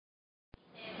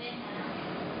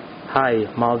Hi,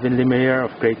 Malvin Limeyer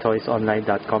of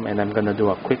GreattoysOnline.com, and I'm gonna do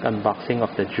a quick unboxing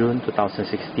of the June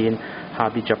 2016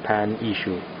 Hobby Japan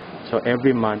issue. So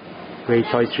every month, Great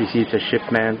Toys receives a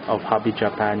shipment of Hobby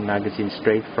Japan magazine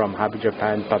straight from Hobby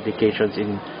Japan publications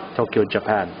in Tokyo,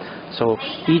 Japan. So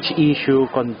each issue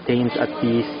contains at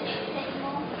least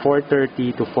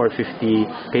 430 to 450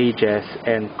 pages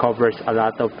and covers a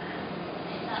lot of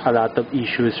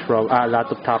issues from a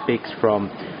lot of topics, from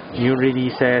new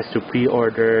releases to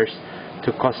pre-orders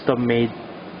to custom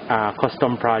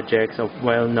projects of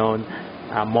well-known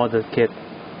model kit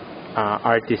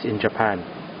artists in Japan,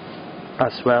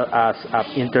 as well as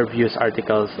interviews,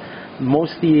 articles.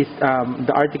 Mostly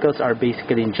the articles are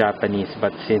basically in Japanese,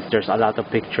 but since there's a lot of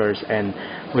pictures and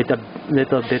with a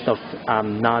little bit of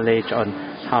knowledge on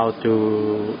how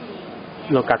to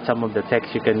look at some of the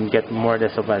text, you can get more or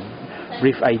less of a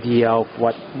brief idea of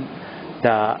what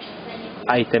the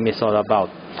item is all about.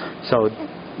 So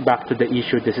back to the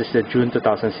issue. This is the June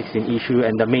 2016 issue,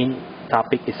 and the main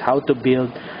topic is how to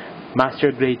build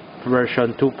Master Grade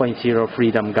version 2.0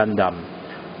 Freedom Gundam.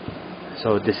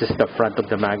 So this is the front of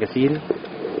the magazine,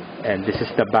 and this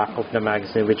is the back of the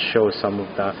magazine, which shows some of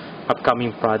the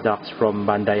upcoming products from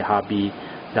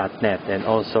BandaiHobby.net, and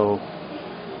also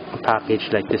a package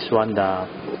like this one, the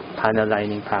panel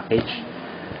lining package,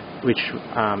 which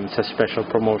is a special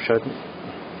promotion.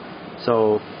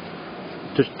 So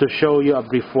to show you a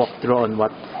brief walkthrough on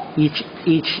what each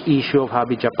issue of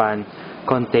Hobby Japan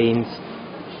contains,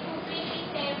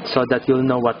 so that you'll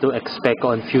know what to expect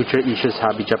on future issues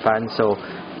Hobby Japan. So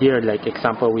here, like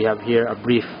example, we have here a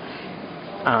brief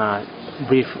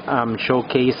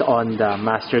showcase on the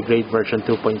Master Grade version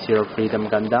 2.0 Freedom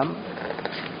Gundam.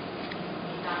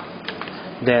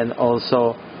 Then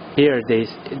also here, this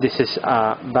is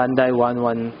Bandai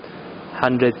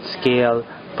 1/100 scale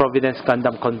Providence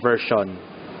Gundam conversion.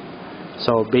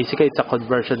 So basically, it's a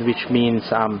conversion, which means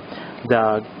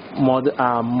the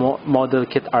model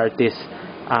kit artist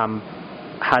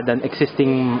had an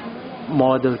existing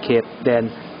model kit,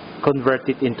 then convert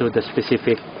it into the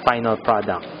specific final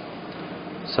product.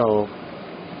 So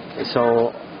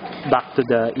back to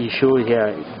the issue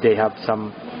here, they have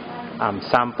some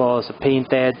samples,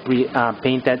 painted,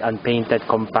 unpainted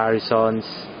comparisons.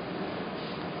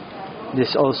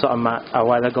 This also a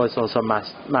while ago is also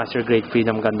Master Grade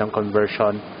Freedom Gundam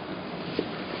conversion.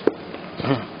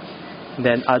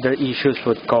 Then other issues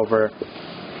would cover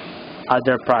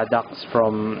other products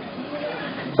from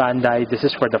Bandai. This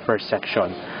is for the first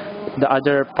section. The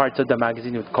other parts of the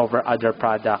magazine would cover other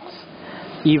products,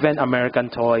 even American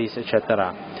toys,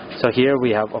 etc. So here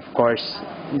we have, of course,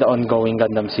 the ongoing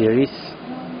Gundam series,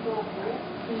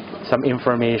 some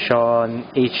information,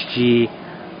 HG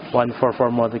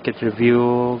 144 model kit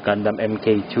review, Gundam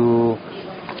MK2.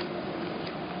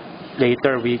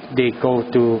 Later they go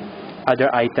to other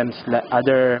items,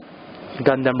 other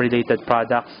Gundam related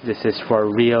products. This is for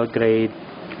real grade,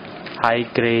 high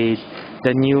grade,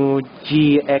 the new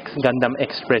GX Gundam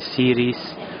Express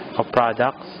series of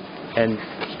products, and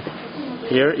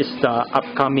here is the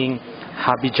upcoming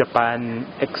Hobby Japan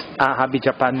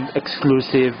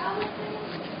exclusive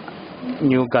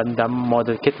new Gundam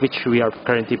model kit, which we are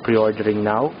currently pre-ordering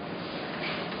now.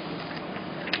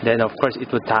 Then of course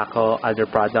it would tackle other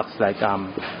products like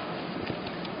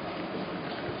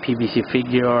PVC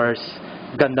figures,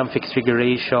 Gundam fixed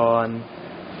figuration.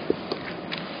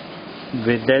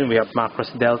 Then we have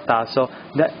Macross Delta. So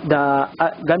the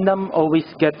Gundam always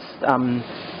gets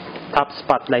top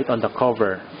spotlight on the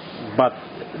cover, but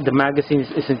the magazine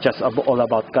isn't just all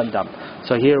about Gundam.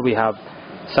 So here we have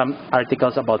some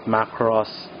articles about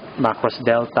Macross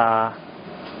Delta.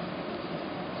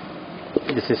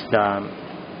 This is the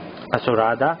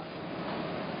Asurada.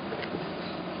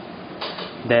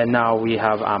 Then now we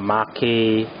have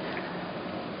Maki,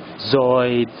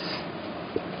 Zoids,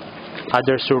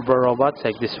 other servo robots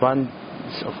like this one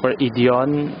for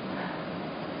Ideon.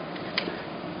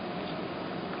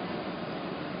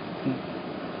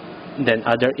 Then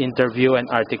other interview and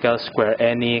articles, Square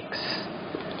Enix.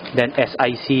 Then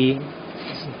SIC,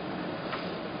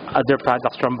 other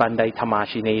products from Bandai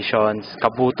Tamashii Nations,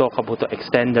 Kabuto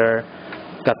Extender,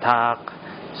 Gatak,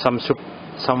 some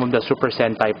of the Super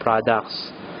Sentai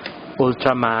products,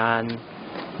 Ultraman,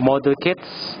 model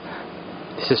kits.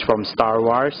 This is from Star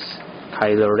Wars,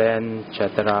 Kylo Ren,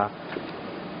 etc.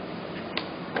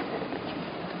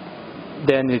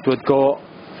 Then it would go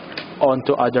on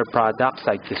to other products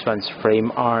like this one's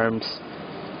Frame Arms,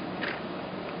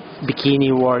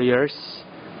 Bikini Warriors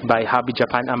by Hobby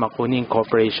Japan Amakuni in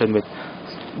cooperation with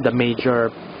the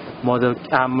major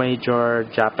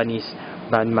Japanese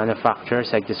brand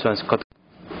manufacturers like this one's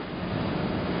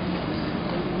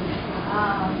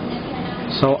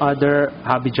So other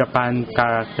Hobby Japan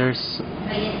characters,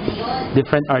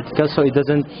 different articles, so it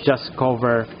doesn't just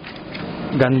cover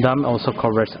Gundam, also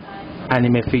covers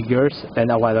anime figures,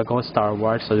 and a while ago Star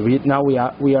Wars. So now we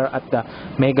are at the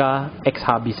Mega X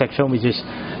Hobby section, which is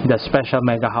the special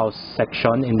Mega House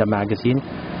section in the magazine.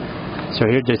 So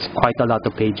here there's quite a lot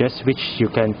of pages which you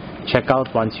can check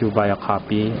out once you buy a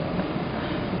copy.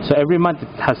 So every month it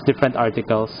has different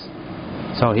articles.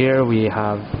 So here we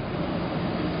have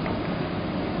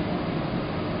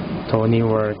Tony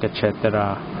work,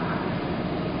 etc.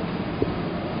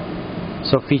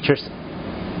 So features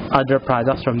other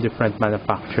products from different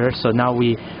manufacturers. So now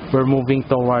we're moving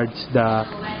towards the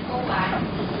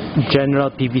general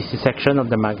PVC section of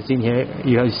the magazine. Here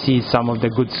you see some of the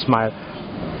Good Smile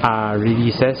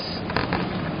releases.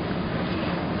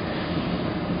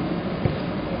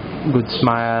 Good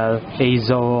Smile,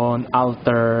 A-Zone,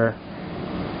 Alter,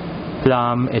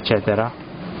 Plum, etc.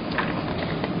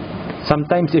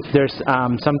 Sometimes if there's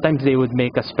sometimes they would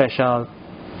make a special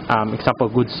example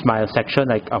Good Smile section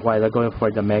like a while ago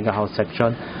for the Mega House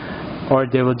section, or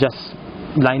they will just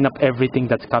line up everything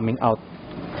that's coming out.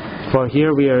 For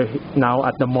here we are now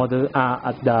at the model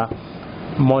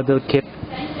kit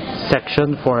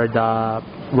section for the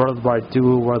World War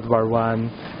II, World War I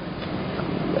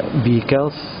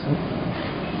vehicles.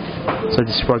 So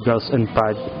this is for Girls in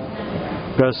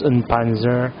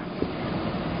Panzer.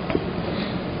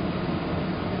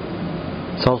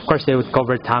 So of course they would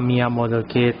cover Tamiya model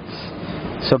kits.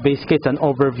 So basically it's an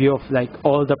overview of like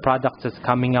all the products that's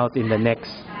coming out in the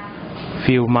next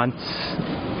few months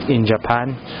in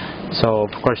Japan. So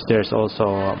of course there's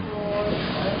also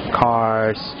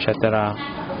cars, etc.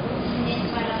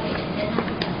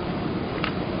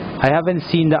 I haven't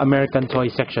seen the American toy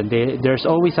section. There's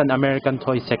always an American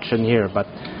toy section here, but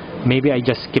maybe I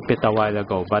just skipped it a while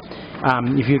ago. But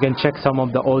if you can check some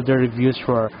of the older reviews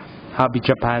for Hobby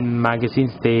Japan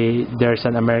magazines, there's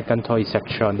an American toy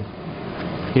section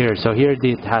here. So here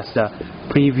it has the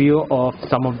preview of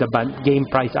some of the game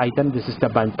price items. This is the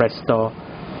Banpresto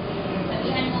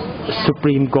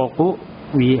Supreme Goku.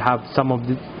 We have some of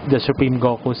the Supreme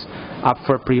Gokus up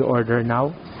for pre-order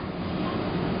now.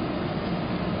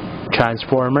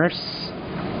 Transformers.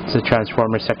 It's the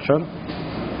Transformers section.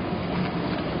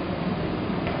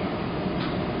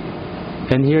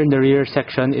 And here in the rear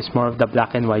section is more of the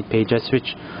black and white pages,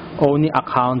 which only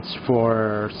accounts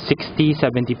for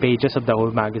 60-70 pages of the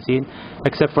whole magazine.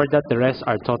 Except for that, the rest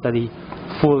are totally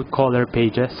full color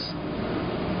pages.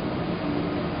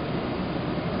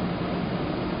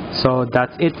 So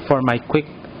that's it for my quick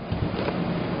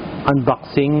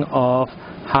unboxing of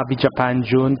Hobby Japan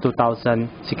June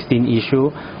 2016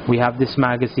 issue. We have this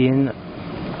magazine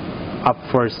up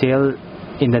for sale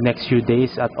in the next few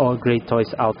days at all Great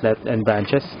Toys outlet and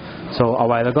branches. So a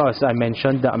while ago, as I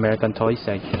mentioned, the American toys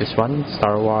like this one,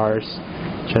 Star Wars,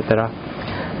 etc.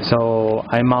 So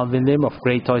I'm Malvin Lim of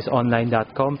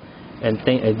GreattoysOnline.com, and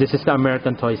this is the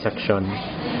American toy section.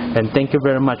 And thank you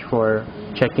very much for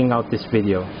checking out this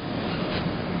video.